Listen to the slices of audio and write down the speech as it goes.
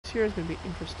this year is going to be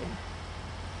interesting.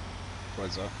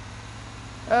 Why's that?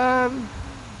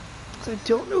 'Cause I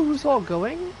don't know who's all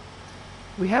going.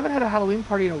 We haven't had a Halloween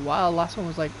party in a while. Last one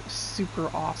was like super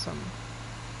awesome.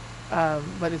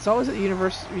 But it's always at the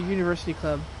university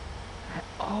club. I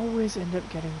always end up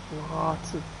getting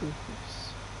lots of boofers.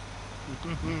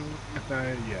 Yeah, I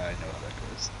know how that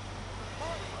goes.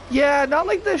 Yeah, not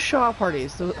like the Shaw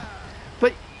parties,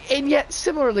 but and yet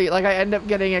similarly, like I end up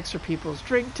getting extra people's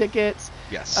drink tickets.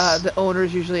 Yes. The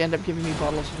owners usually end up giving me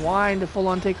bottles of wine to full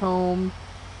on take home.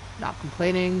 Not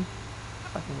complaining.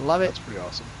 Fucking love it. That's pretty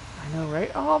awesome. I know,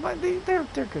 right? Oh, but they're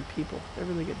good people. They're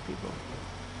really good people.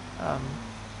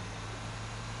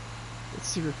 It's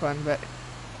super fun, but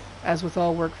as with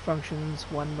all work functions,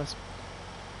 one must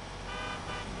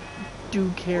do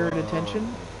care and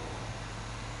attention.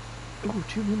 Ooh,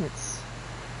 2 minutes.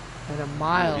 And a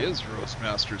mile. It is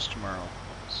Roastmasters tomorrow.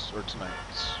 Or tonight.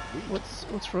 Sweet.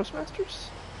 What's Roastmasters?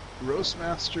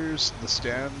 Roastmasters, The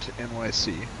Stand,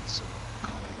 NYC. It's a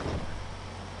comedy club.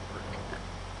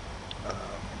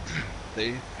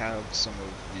 They have some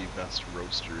of the best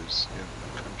roasters in the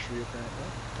country, apparently.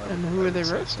 And who are they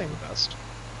roasting? The best.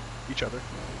 Each other.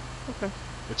 Okay.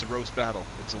 It's a roast battle.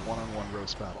 It's a one-on-one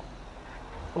roast battle.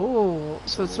 Oh,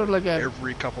 so it's sort of like a...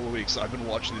 Every couple of weeks. I've been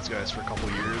watching these guys for a couple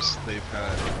of years. They've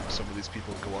had some of these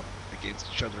people go up against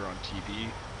each other on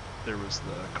TV. There was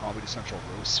the Comedy Central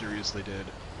roast series they did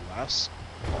last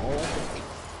fall,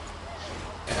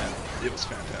 and it was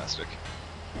fantastic.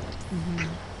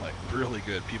 Like, really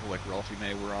good. People like Ralphie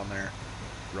May were on there.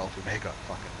 Ralphie May got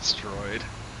fucking destroyed.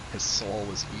 His soul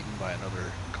was eaten by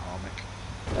another comic.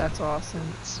 That's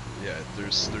awesome. Yeah,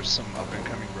 there's some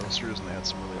up-and-coming roasters, and they had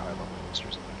some really high-level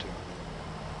roasters in there, too.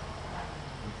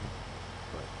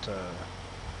 But,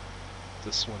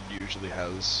 this one usually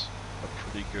has a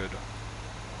pretty good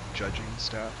judging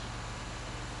staff.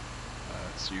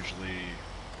 It's usually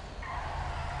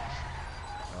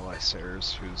L.I.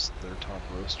 Sayers, who's their top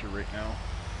roaster right now,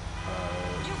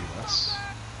 US.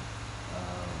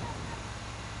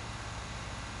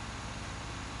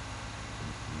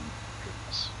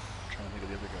 Goodness, I'm trying to think of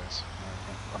the other guys.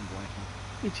 I'm blanking.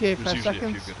 ETA There's 5 usually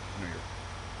seconds. a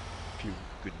few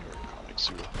good New York comics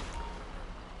who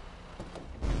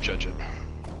judge it.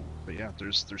 But yeah,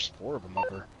 there's 4 of them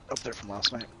up there from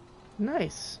last night.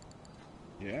 Nice.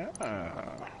 Yeah,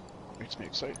 makes me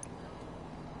excited.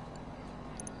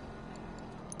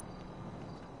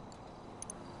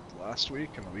 Last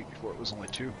week and the week before it was only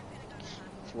 2.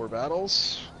 4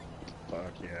 battles.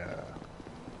 Fuck yeah.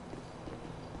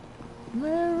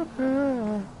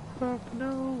 America, fuck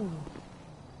no.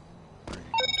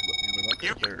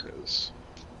 There it is.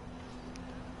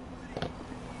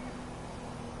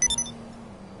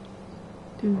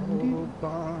 Oh,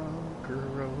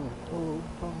 Bunkero, oh,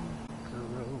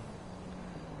 Bunkero.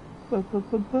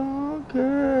 Bunker.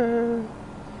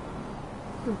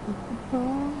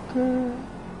 Bunker.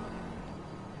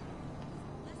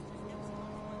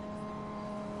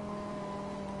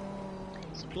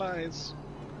 Supplies.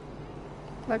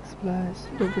 Like supplies.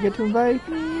 Don't forget to invite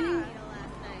me.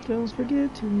 Don't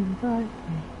forget to invite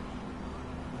me.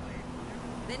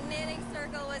 The knitting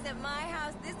circle was at my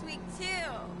house this week too.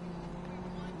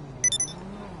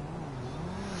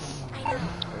 I know.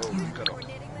 Oh, you got We're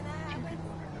knitting when that happens.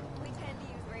 We tend to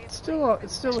use razor.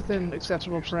 It's still within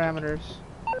acceptable parameters.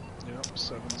 Yep,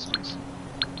 7 cents.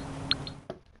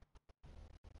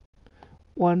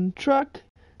 One truck.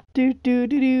 Do do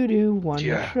do do do. One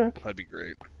truck. That'd be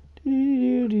great. Do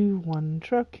do do. One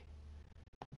truck.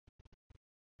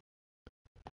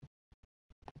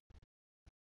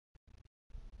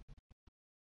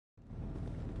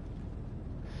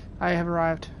 I have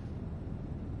arrived.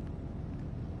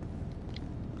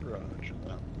 Roger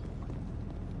that.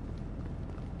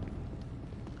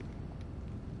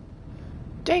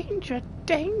 Danger,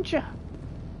 danger.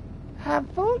 High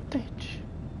voltage.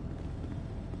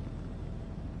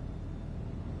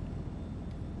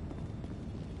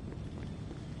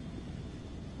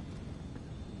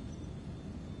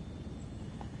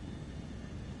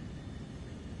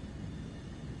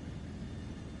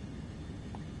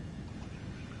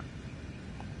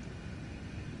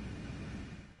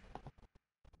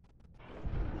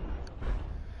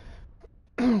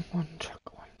 One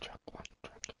truck, one truck, one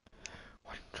truck.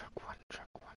 One truck, one truck,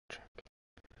 one truck.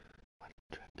 One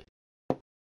truck.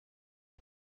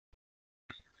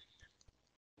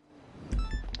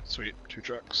 Sweet, 2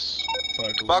 trucks.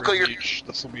 5 deliveries each.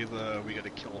 This will be the we gotta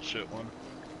kill shit one.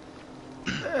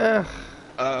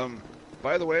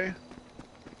 By the way,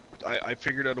 I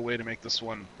figured out a way to make this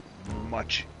one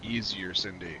much easier,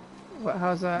 Cindy.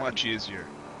 How's that? Much easier.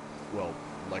 Well,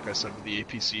 like I said with the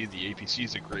APC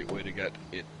is a great way to get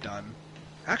it done.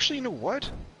 Actually, you know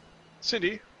what?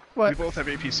 Cindy, What? we both have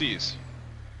APCs.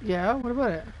 Yeah, what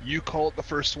about it? You call it the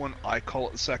first one, I call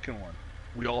it the second one.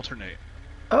 We alternate.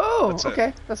 Oh, That's okay,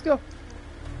 it. let's go.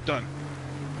 Done.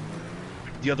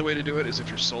 The other way to do it is if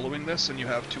you're soloing this and you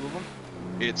have two of them,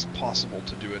 it's possible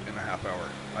to do it in a half hour.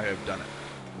 I have done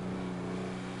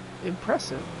it.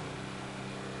 Impressive.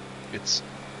 It's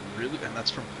really, and that's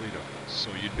from Pluto, so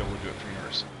you'd be able to do it from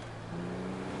yours.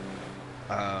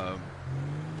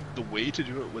 The way to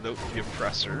do it without the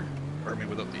oppressor, or I mean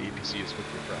without the APC, is with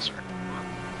the oppressor.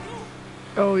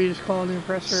 Oh, you just call the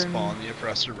oppressor Spawn the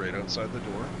oppressor right outside the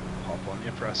door, hop on the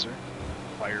oppressor,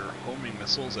 fire homing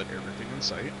missiles at everything in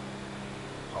sight,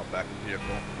 hop back in the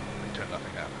vehicle, pretend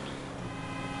nothing happened.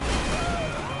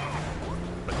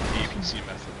 But the APC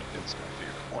method is my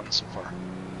favorite one so far.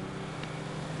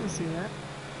 I see that.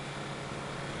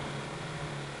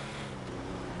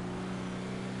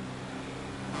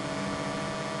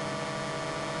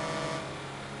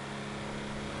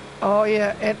 Oh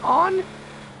yeah, and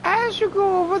as you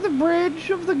go over the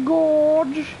bridge of the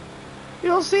gorge,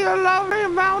 you'll see a lovely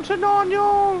mountain on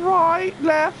your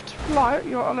left,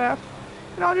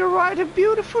 and on your right a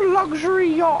beautiful luxury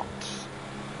yacht.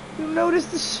 You'll notice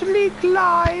the sleek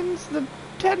lines, the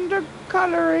tender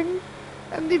coloring,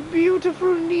 and the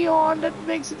beautiful neon that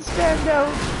makes it stand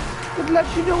out, that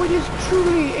lets you know it is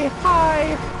truly a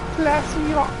high-class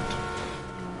yacht.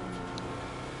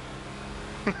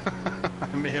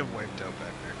 I may have wiped out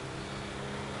back there.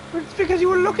 But it's because you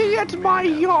were looking at my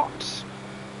yacht.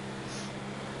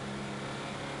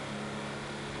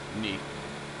 Neat.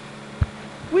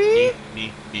 We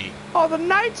Neat. are the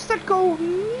knights that go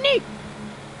neat.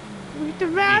 We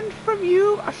demand from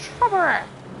you a shrubbery.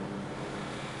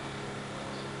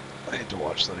 I need to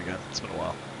watch that again. It's been a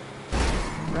while.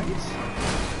 Right?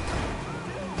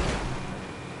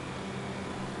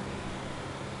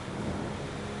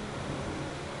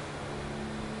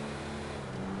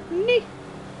 Neat.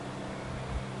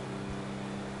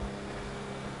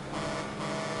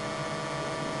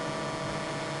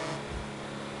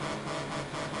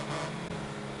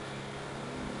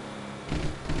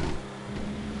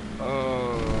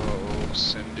 Oh,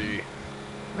 Cindy.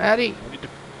 Patti.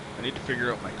 I need to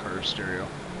figure out my car stereo.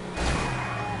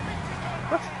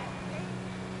 What?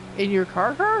 In your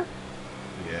car?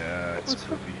 Yeah, it's What's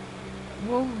poopy.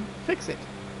 We'll fix it.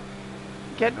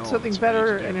 Get No, something that's what I need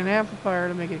better to do. and an amplifier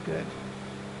to make it good.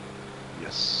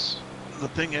 Yes. The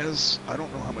thing is, I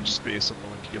don't know how much space I'm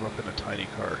willing to give up in a tiny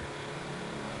car.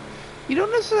 You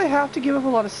don't necessarily have to give up a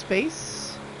lot of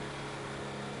space.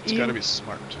 It's gotta be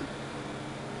smart.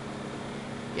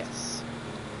 Yes.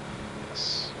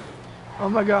 Yes. Oh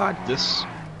my god. This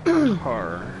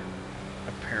car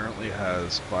apparently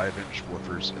has 5-inch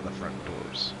woofers in the front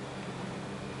doors.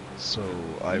 So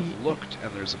I've looked,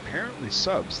 and there's apparently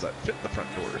subs that fit the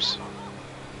front doors.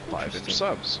 5-inch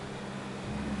subs.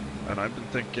 And I've been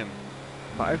thinking,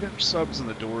 5-inch subs in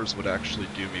the doors would actually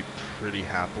do me pretty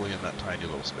happily in that tiny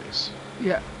little space.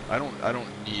 Yeah. I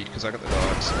don't need, because I got the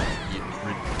dogs, so I don't need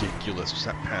ridiculous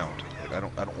pound. Like I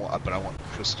don't want, but I want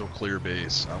crystal clear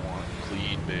bass. I want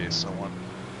clean bass. I want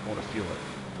to feel it.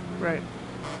 Right.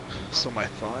 So my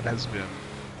thought has been,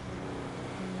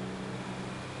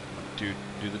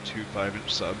 do the 2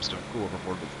 5-inch subs. Don't go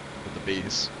overboard with the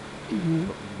bass. Mm-hmm.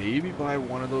 But maybe buy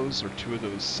one of those or 2 of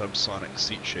those subsonic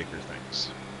seat shaker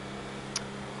things.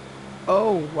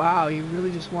 Oh wow, you really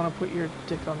just want to put your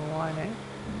dick on the line, eh?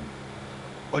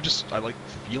 I like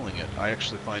feeling it. I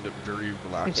actually find it very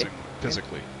relaxing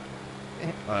physically.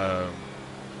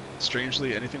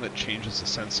 Strangely, anything that changes the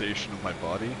sensation of my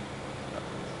body,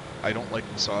 I don't like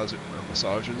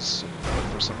massages, but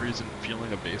for some reason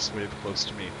feeling a bass wave close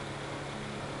to me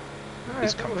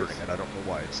is comforting, and I don't know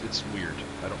why. It's weird.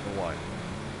 I don't know why.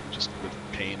 Just with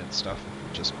pain and stuff,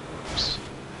 it just works.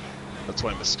 That's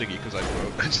why I'm a stiggy, because I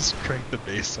just crank the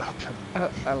bass up. And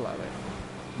I love it.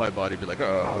 my body be like,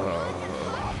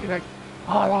 oh. You're like,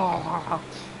 oh.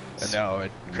 And now I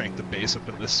crank the bass up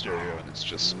in this stereo, and it's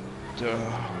just, it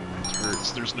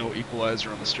hurts. There's no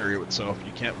equalizer on the stereo itself.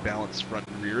 You can't balance front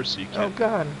and rear, so you can't. Oh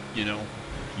god. You know,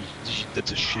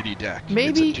 that's a shitty deck.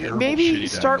 Maybe shitty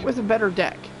start deck. with a better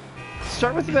deck.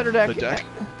 Start with a better deck.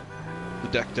 The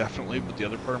deck definitely, but the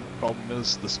other problem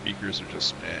is the speakers are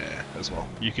just as well.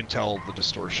 You can tell the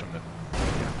distortion.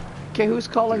 Okay, who's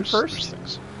calling first?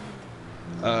 There's things.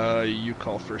 You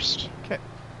call first. Okay.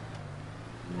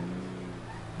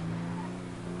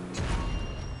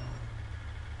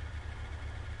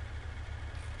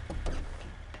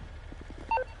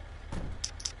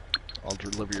 I'll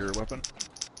deliver your weapon.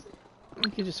 We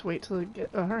could just wait till it get.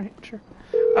 All right, sure.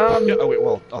 Yeah, oh wait,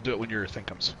 well, I'll do it when your thing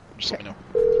comes. Just let me know.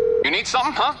 You need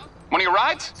something, huh? One of your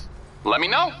rides? Let me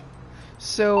know.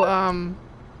 So,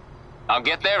 I'll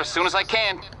get there as soon as I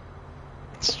can.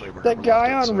 that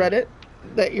guy on Reddit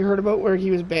that you heard about where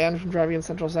he was banned from driving in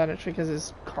Central Sandwich because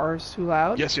his car is too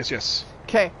loud? Yes.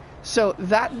 Okay, so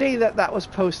that day that was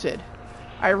posted,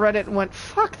 I read it and went,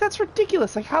 fuck, that's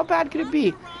ridiculous. Like, how bad could it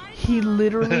be? He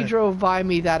literally drove by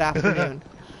me that afternoon.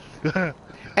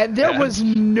 And there was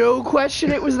no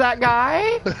question it was that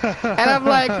guy. And I'm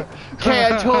like, okay,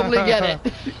 I totally get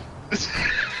it.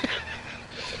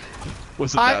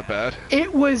 Was it that bad?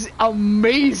 It was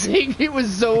amazing. It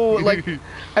was so, like,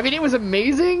 I mean, it was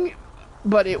amazing,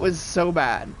 but it was so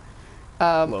bad.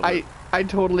 I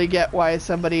totally get why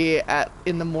somebody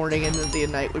in the morning and the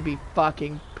night would be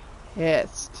fucking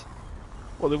pissed.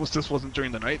 Well, this wasn't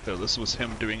during the night though. This was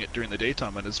him doing it during the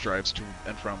daytime on his drives to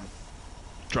and from,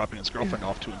 dropping his girlfriend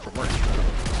off to and from work.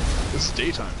 This is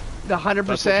daytime. The 100%.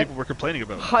 That's what people were complaining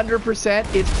about.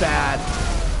 100%. It's bad.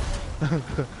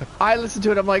 I listened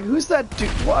to it. I'm like, who's that dude?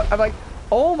 What? I'm like,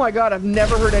 oh my god, I've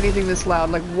never heard anything this loud.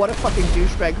 Like, what a fucking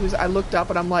douchebag. I looked up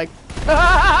and I'm like,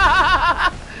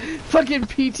 fucking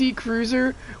PT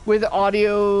Cruiser with that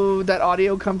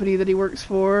audio company that he works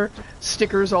for,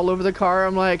 stickers all over the car.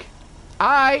 I'm like,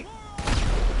 That's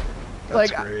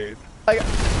like, great. like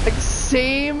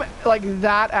same, like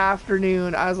that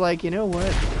afternoon, I was like, you know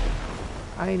what?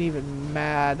 I ain't even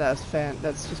mad. That's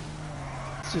it's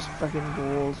just fucking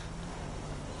gold.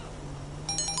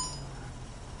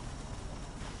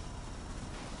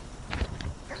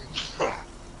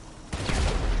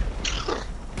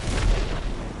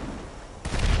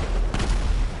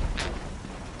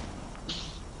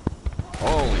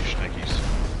 Holy schnickies.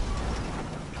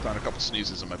 Found a couple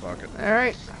sneezes in my pocket.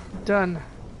 Alright, done.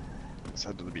 Let's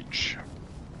head to the beach.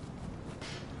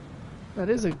 That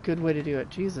is a good way to do it,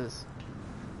 Jesus.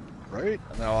 Right?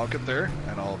 Now I'll get there,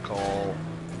 and I'll call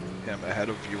him ahead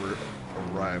of your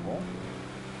arrival.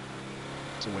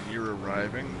 So when you're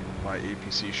arriving, my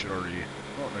APC should already...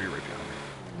 Oh, no, you're right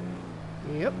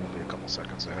behind me. Yep. We'll be a couple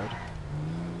seconds ahead.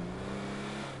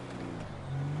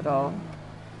 At all.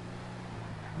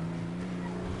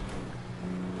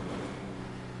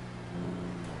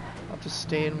 I'll just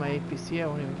stay in my APC, I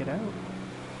won't even get out.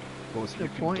 Well, if you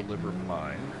can point. deliver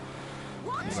mine,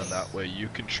 and then that way you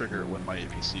can trigger it when my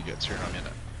APC gets here and I'm in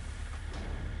it.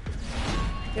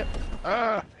 Yep.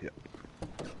 Ah! Yep.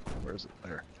 Where is it?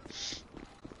 There.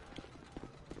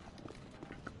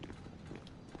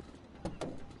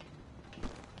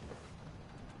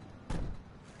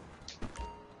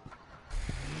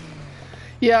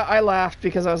 Yeah, I laughed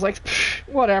because I was like,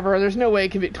 whatever, there's no way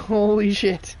it can be. Holy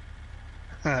shit.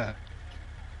 Good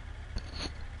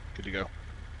to go.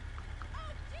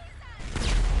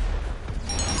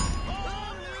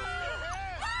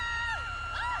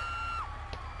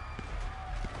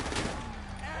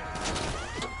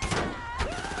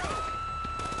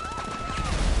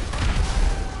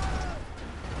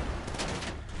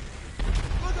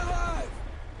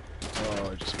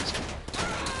 Oh, I just missed him.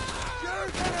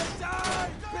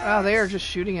 Oh, they are just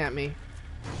shooting at me.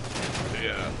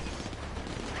 Yeah.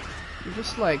 You're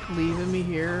just like leaving me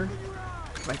here.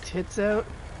 My tits out.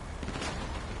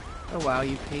 Oh wow,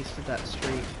 you pasted that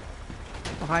straight.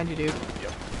 Behind you, dude.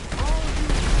 Yep.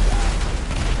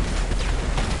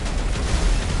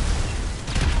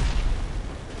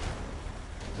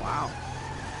 Wow.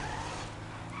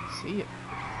 See it.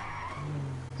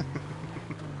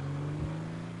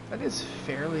 That is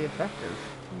fairly effective.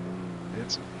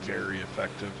 It's very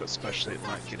effective, especially at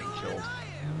not getting killed.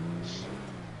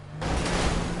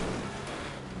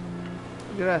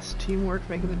 Look at us, teamwork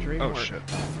making the dream work. Oh shit.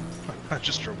 I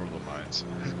just drove over the mines.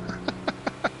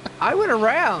 I went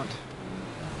around.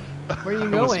 Where are you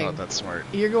I was going? not that smart.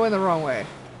 You're going the wrong way.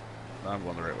 I'm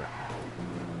going the right way.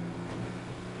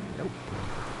 Nope.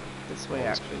 This way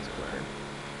actually is quicker.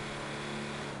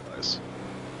 Nice.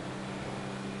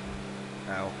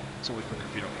 Ow. It's only quicker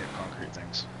if you don't hit concrete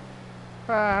things.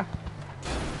 Ah.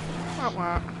 Wah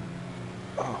wah.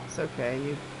 Oh, It's okay,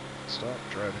 you... stop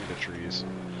driving into trees.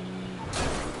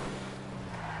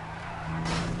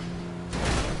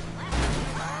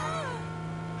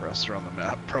 Press around the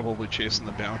map, probably chasing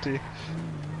the bounty.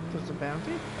 There's a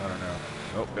bounty? I don't know.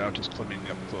 Nope, bounty's climbing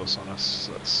up close on us.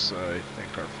 That's, I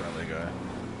think, our friendly guy.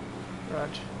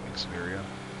 Raj. Xperia.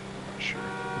 Not sure.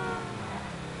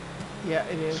 Yeah,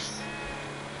 it is.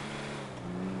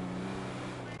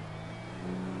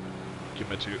 Give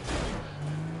him a toot.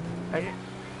 I didn't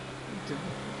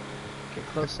get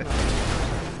close enough.